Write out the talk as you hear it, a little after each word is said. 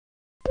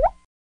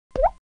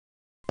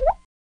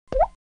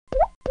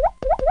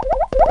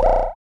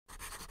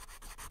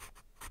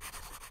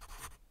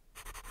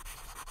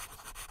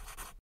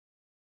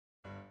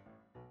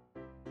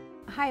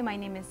Hi, my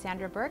name is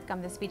Sandra Burke.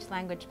 I'm the speech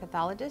language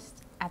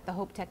pathologist at the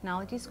Hope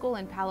Technology School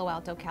in Palo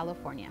Alto,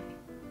 California.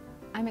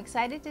 I'm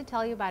excited to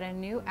tell you about a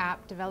new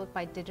app developed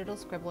by Digital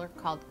Scribbler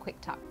called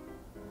QuickTalk.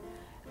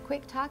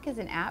 QuickTalk is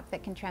an app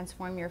that can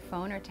transform your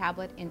phone or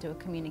tablet into a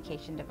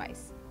communication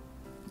device.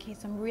 Okay,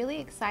 so I'm really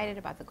excited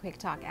about the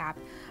QuickTalk app.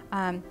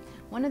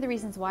 One of the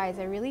reasons why is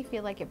I really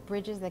feel like it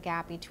bridges the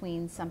gap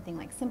between something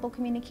like simple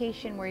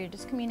communication, where you're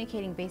just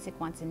communicating basic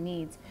wants and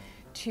needs,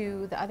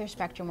 to the other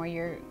spectrum where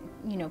you're,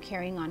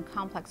 carrying on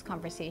complex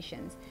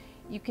conversations.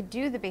 You could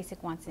do the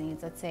basic wants and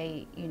needs. Let's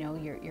say,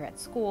 you're at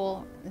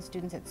school, the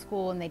student's at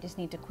school, and they just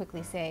need to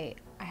quickly say,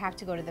 I have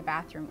to go to the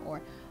bathroom,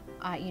 or,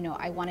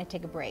 I want to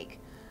take a break.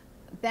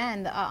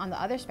 Then on the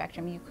other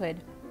spectrum, you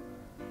could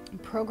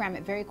program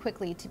it very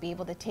quickly to be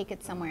able to take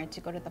it somewhere,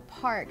 to go to the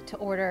park, to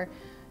order,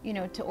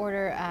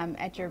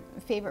 at your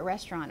favorite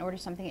restaurant, order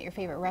something at your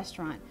favorite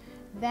restaurant.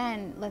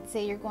 Then let's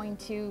say you're going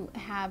to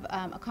have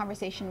a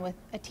conversation with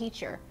a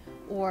teacher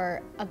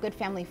or a good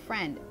family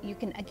friend. You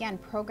can again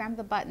program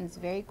the buttons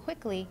very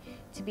quickly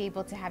to be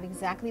able to have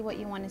exactly what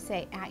you want to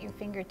say at your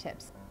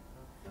fingertips.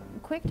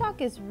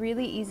 QuickTalk is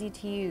really easy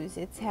to use.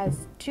 It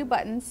has 2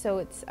 buttons, so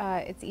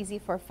it's easy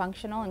for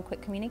functional and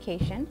quick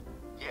communication.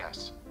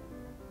 Yes.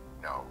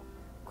 No.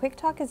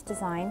 QuickTalk is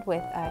designed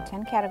with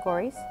 10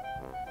 categories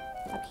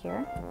up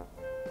here.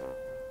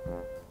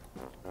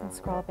 And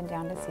scroll up and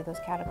down to see those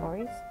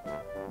categories.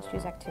 Let's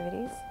choose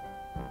activities.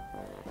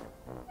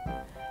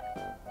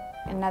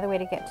 Another way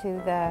to get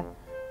to the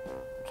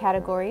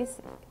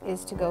categories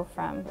is to go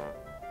from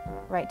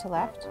right to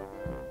left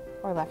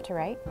or left to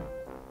right.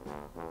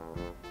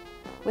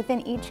 Within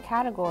each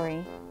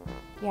category,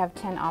 you have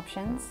 10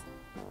 options.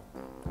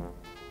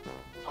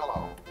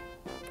 Hello.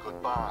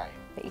 Goodbye.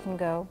 That you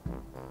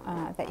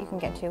can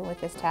get to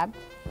with this tab.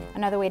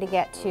 Another way to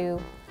get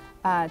to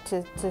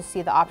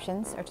see the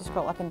options or to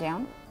scroll up and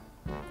down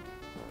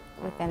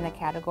within the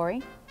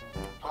category.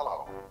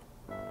 Hello.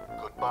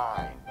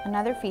 Goodbye.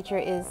 Another feature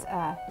is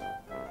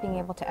being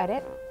able to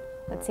edit.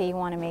 Let's say you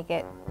want to make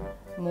it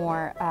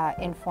more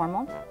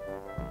informal,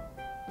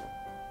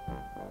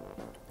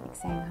 like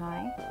saying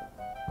hi.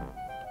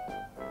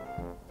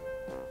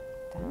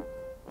 Done.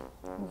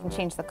 You can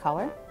change the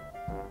color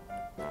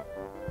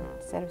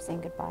instead of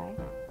saying goodbye.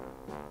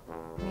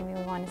 Maybe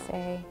we want to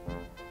say,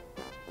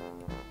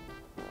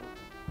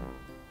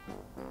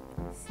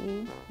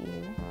 see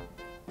you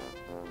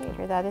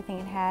later. The other thing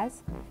it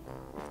has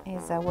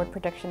is word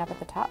prediction up at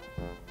the top.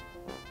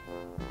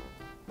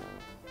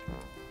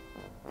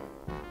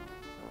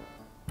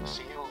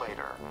 See you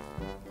later.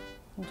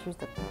 You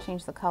can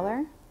change the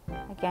color.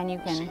 Again, you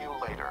can See you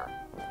later.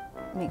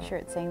 make sure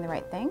it's saying the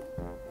right thing.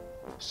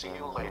 See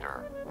you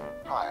later.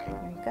 Hi.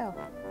 There you go.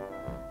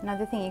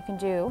 Another thing you can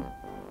do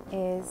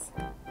is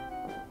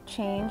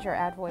change or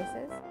add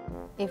voices.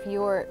 If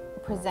you're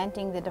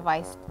presenting the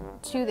device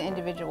to the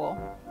individual,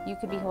 you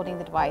could be holding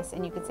the device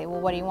and you could say, well,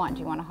 what do you want?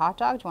 Do you want a hot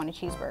dog? Do you want a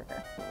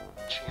cheeseburger?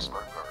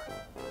 Cheeseburger.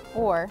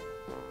 Or,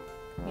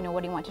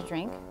 what do you want to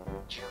drink?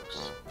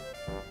 Juice.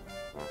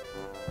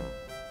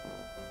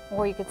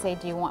 Or you could say,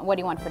 what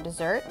do you want for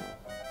dessert?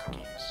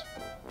 Cookies.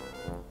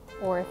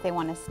 Or if they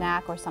want a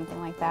snack or something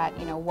like that,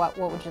 what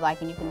would you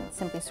like? And you can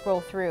simply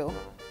scroll through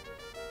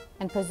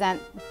and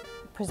present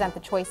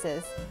the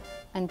choices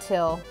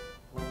until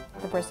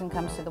the person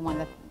comes to the one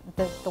that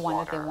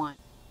they want.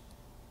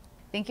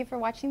 Thank you for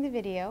watching the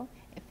video.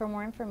 For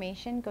more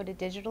information, go to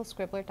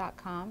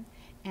digitalscribbler.com,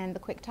 and the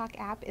QuickTalk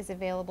app is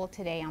available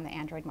today on the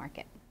Android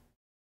market.